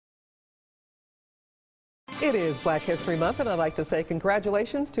It is Black History Month, and I'd like to say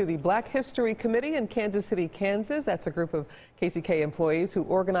congratulations to the Black History Committee in Kansas City, Kansas. That's a group of KCK employees who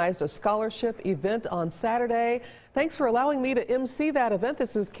organized a scholarship event on Saturday. Thanks for allowing me to MC that event.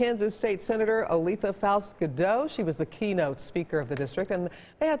 This is Kansas State Senator Olitha Faust-Goudeau. She was the keynote speaker of the district, and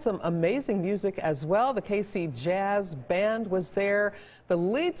they had some amazing music as well. The KC Jazz Band was there. The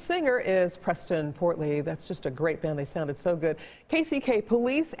lead singer is Preston Portley. That's just a great band. They sounded so good. KCK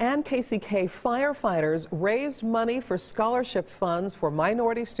police and KCK firefighters raised money for scholarship funds for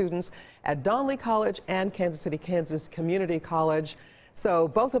minority students at Donley College and Kansas City, Kansas Community College. So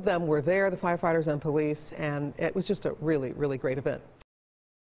both of them were there, the firefighters and police, and it was just a really, really great event.